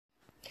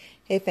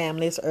Hey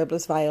family, it's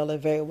Herbalist Viola,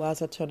 Very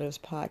Wise Alternatives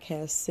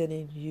Podcast,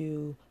 sending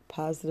you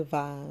positive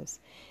vibes.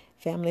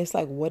 Family, it's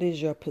like, what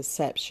is your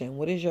perception?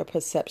 What is your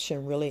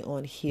perception really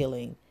on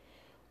healing?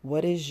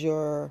 What is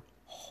your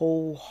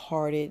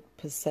wholehearted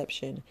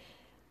perception?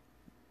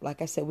 Like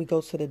I said, we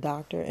go to the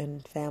doctor,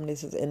 and family,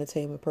 this is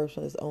entertainment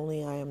personal.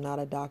 Only I am not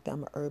a doctor,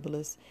 I'm a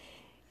herbalist.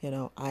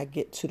 I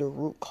get to the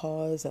root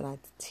cause and I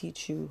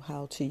teach you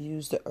how to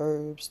use the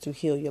herbs to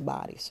heal your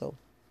body. So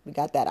we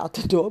got that out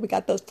the door. We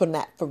got those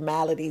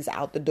formalities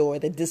out the door,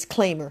 the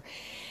disclaimer.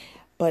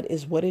 But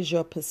what is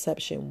your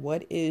perception?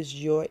 What is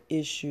your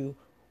issue?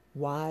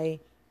 Why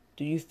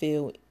do you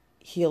feel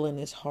healing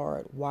is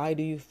hard? Why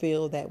do you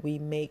feel that we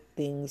make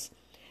things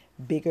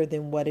bigger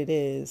than what it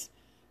is?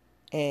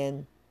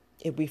 And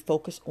if we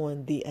focus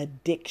on the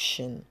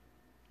addiction,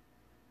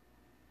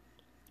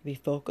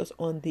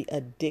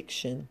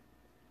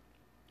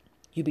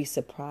 you'd be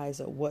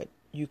surprised at what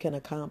you can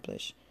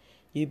accomplish.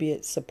 You'd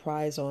be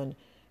surprised on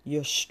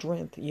your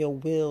strength, your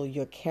will,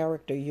 your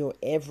character, your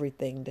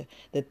everything,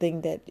 the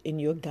thing that in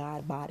your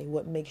God body,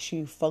 what makes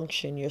you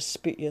function, your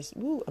spirit,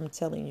 I'm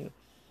telling you,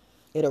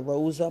 it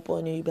arose up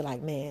on you. You'd be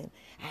like, man,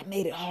 I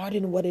made it harder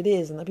than what it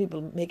is. And other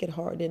people make it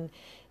hard and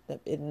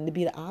it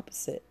be the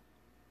opposite.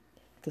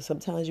 Because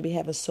sometimes you be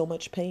having so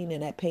much pain,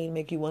 and that pain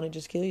make you want to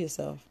just kill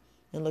yourself.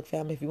 And look,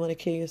 family, if you want to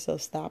kill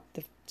yourself, stop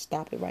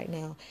it right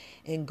now,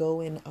 and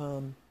go and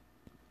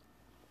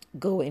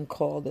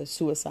call the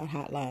suicide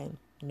hotline.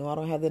 No, I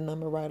don't have the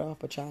number right off,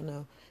 but y'all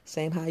know.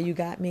 Same how you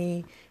got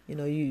me.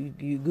 You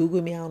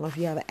Google me. I don't know if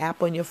you have an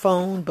app on your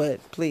phone, but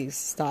please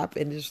stop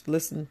and just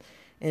listen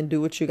and do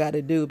what you got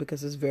to do,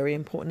 because it's very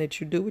important that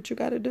you do what you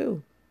got to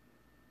do.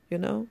 You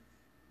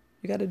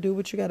got to do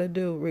what you got to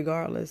do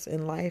regardless.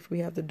 In life, we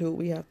have to do what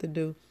we have to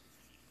do.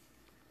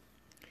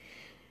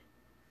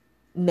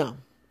 No,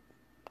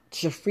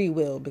 it's your free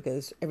will,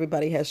 because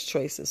everybody has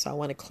choices. So I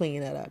want to clean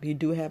that up. You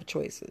do have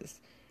choices.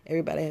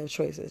 Everybody has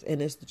choices,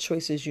 and it's the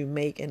choices you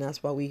make, and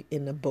that's why we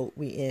in the boat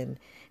we in.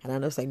 And I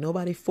know it's like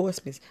nobody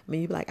forced me. I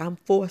mean, you be like, I'm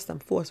forced.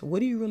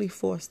 What are you really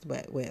forced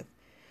with?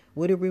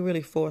 What are we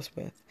really forced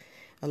with?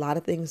 A lot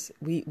of things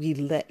we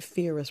let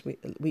fear us.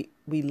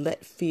 We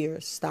let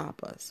fear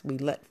stop us. We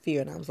let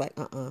fear, and I was like,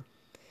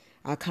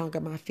 I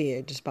conquer my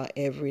fear just about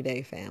every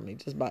day, family.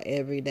 Just about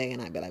every day,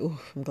 and I'd be like,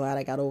 oof, I'm glad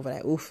I got over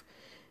that. Oof.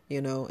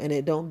 And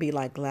it don't be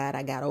like glad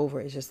I got over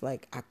it. It's just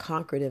like I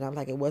conquered it. I'm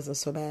like, it wasn't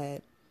so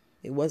bad.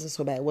 It wasn't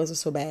so bad. It wasn't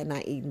so bad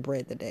not eating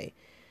bread today.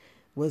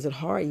 Was it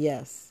hard?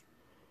 Yes.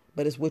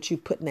 But it's what you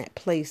put in that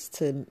place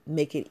to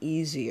make it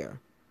easier.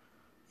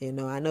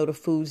 I know the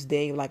food's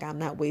day, like I'm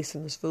not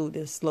wasting this food.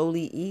 Then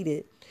slowly eat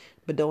it,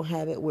 but don't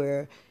have it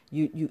where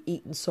you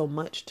eating so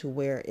much to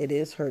where it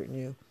is hurting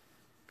you.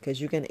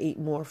 Because you're going to eat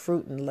more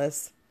fruit and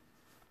less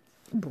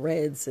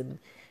breads and,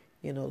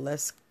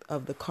 less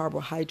of the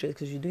carbohydrates,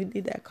 because you do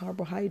need that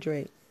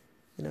carbohydrate.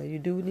 You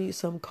do need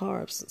some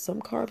carbs.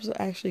 Some carbs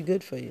are actually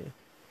good for you.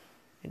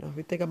 If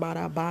we think about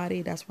our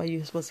body, that's why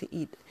you're supposed to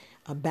eat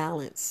a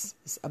balance.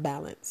 It's a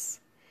balance.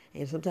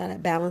 And sometimes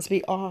that balance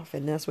be off,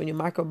 and that's when your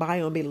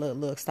microbiome be,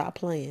 look, stop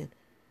playing.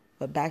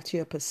 But back to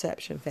your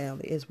perception,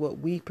 family, is what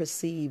we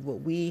perceive,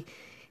 what we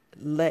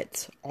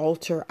let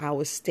alter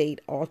our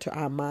state, alter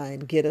our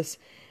mind, get us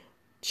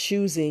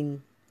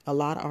choosing a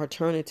lot of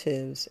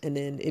alternatives, and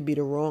then it'd be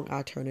the wrong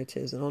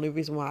alternatives. And the only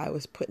reason why I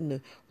was putting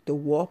the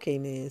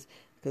walking is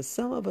because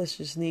some of us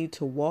just need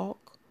to walk,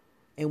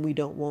 and we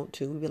don't want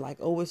to. We be like,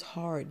 oh, it's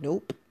hard.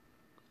 Nope.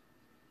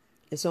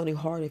 It's only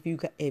hard if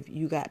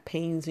you got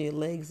pains in your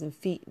legs and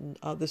feet and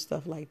other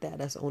stuff like that.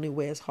 That's the only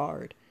way it's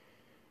hard.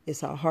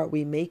 It's how hard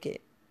we make it.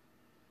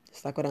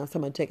 It's like when I'm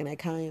talking about taking that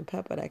cayenne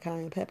pepper. That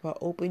cayenne pepper will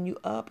open you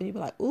up, and you be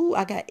like, ooh,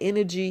 I got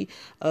energy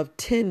of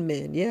 10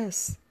 men.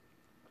 Yes.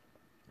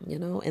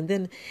 And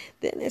then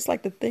it's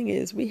like the thing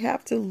is, we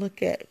have to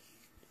look at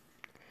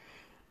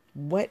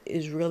what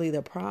is really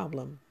the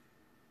problem.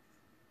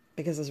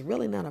 Because it's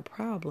really not a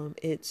problem.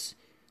 It's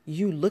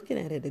you looking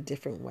at it a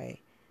different way.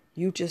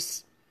 You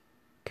just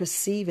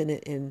perceiving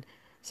it, and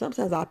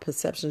sometimes our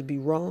perceptions be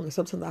wrong, and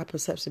sometimes our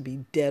perception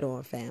be dead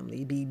on,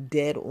 family. Be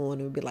dead on,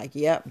 and be like,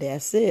 yep,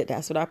 that's it.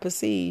 That's what I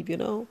perceive,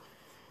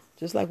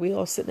 Just like we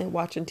all sitting there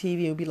watching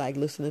TV and be like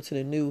listening to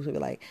the news and be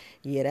like,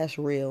 yeah, that's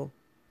real.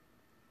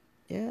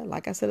 Yeah,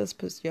 like I said,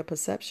 it's your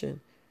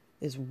perception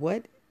is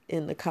what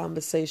in the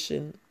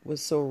conversation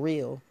was so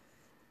real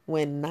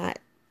when not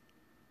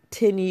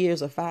 10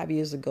 years or 5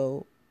 years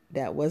ago,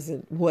 that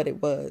wasn't what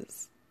it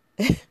was.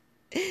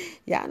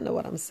 Y'all know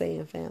what I'm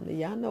saying, family.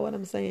 Y'all know what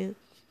I'm saying.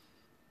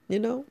 We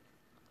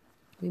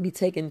be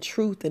taking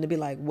truth and it'd be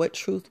like, what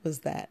truth was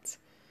that?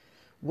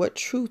 What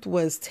truth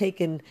was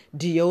taking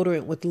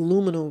deodorant with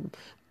aluminum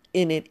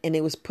in it, and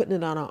it was putting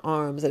it on our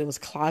arms, and it was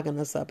clogging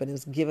us up, and it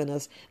was giving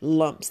us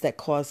lumps that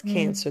caused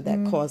cancer,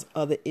 that caused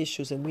other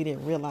issues, and we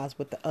didn't realize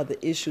what the other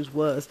issues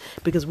was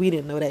because we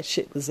didn't know that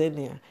shit was in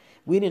there.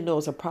 We didn't know it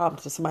was a problem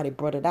until somebody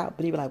brought it out.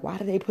 But he'd be like, why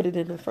did they put it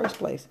in the first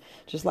place?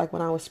 Just like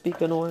when I was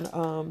speaking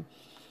on,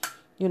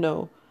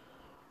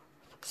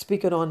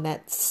 speaking on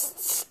that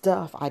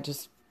stuff, I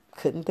just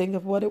couldn't think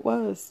of what it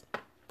was.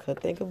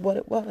 Couldn't think of what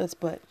it was,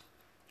 but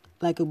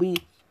like we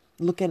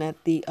looking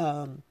at the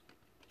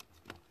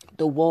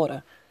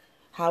water,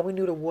 how we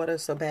knew the water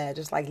is so bad,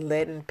 just like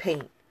lead and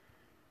paint,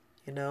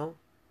 you know.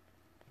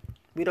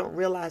 We don't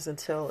realize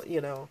until,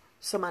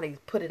 somebody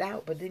put it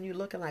out, but then you're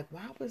looking like,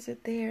 why was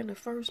it there in the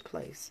first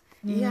place?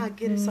 Yeah, I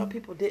get it. Some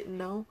people didn't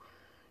know.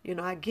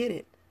 I get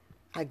it.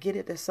 I get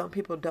it that some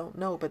people don't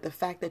know, but the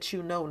fact that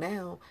you know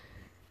now,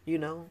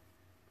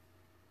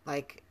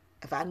 like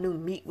if I knew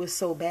meat was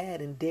so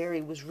bad and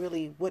dairy was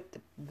really what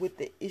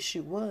the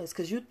issue was,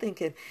 because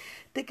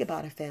think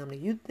about it, family.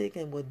 You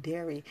thinking, well,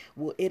 dairy,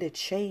 will it'll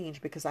change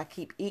because I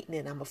keep eating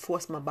it? I'm gonna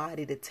force my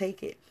body to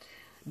take it,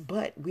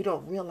 but we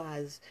don't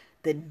realize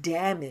the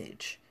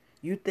damage.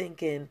 You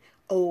thinking,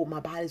 oh, my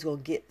body's gonna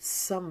get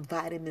some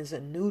vitamins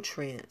and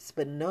nutrients,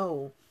 but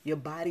no, your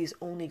body's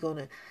only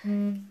gonna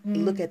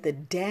look at the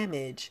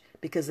damage,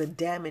 because the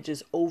damage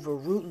is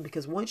overrooting.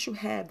 Because once you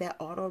have that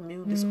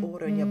autoimmune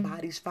disorder and your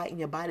body's fighting,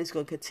 your body's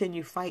gonna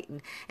continue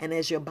fighting. And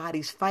as your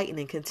body's fighting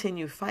and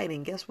continue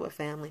fighting, guess what,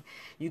 family?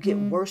 You get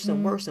worse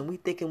and worse. And we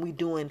thinking we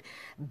doing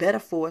better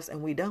for us,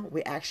 and we don't.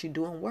 We're actually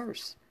doing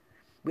worse.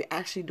 We're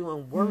actually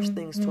doing worse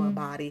things to our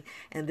body.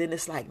 And then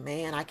it's like,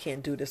 man, I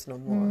can't do this no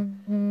more.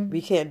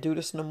 We can't do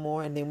this no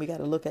more. And then we have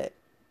to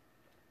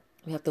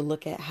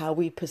look at how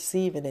we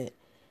perceiving it.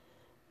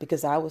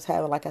 Because I was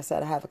having, like I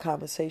said, I have a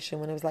conversation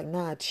when it was like,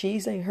 nah,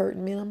 cheese ain't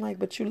hurting me. And I'm like,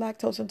 but you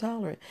lactose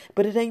intolerant.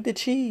 But it ain't the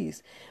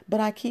cheese. But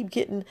I keep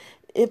getting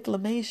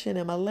inflammation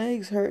and my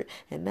legs hurt.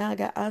 And now I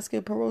got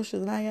osteoporosis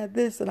and I got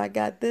this and I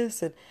got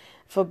this and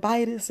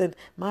phlebitis and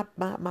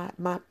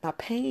my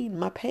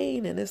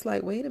pain. And it's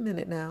like, wait a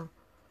minute now.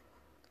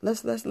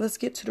 Let's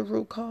get to the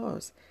root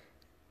cause.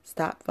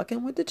 Stop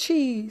fucking with the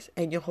cheese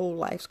and your whole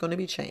life's going to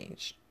be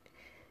changed.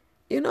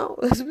 We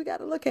got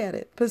to look at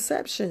it.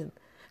 Perception.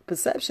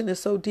 Perception is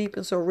so deep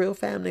and so real,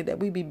 family, that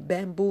we be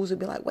bamboozled and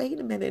be like, wait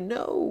a minute,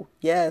 no.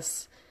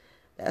 Yes,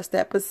 that's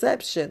that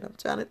perception. I'm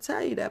trying to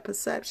tell you that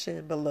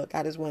perception. But look,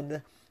 I just wanted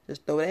to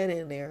just throw that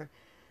in there.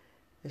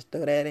 Just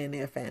throw that in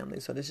there,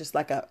 family. So it's just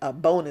like a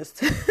bonus.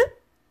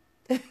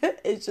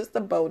 It's just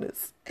a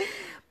bonus.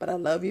 But I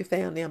love you,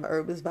 family. I'm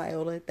Herbalist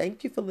Viola.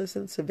 Thank you for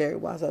listening to Very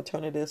Wise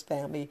Alternatives,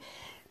 family.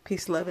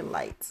 Peace, love, and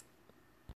light.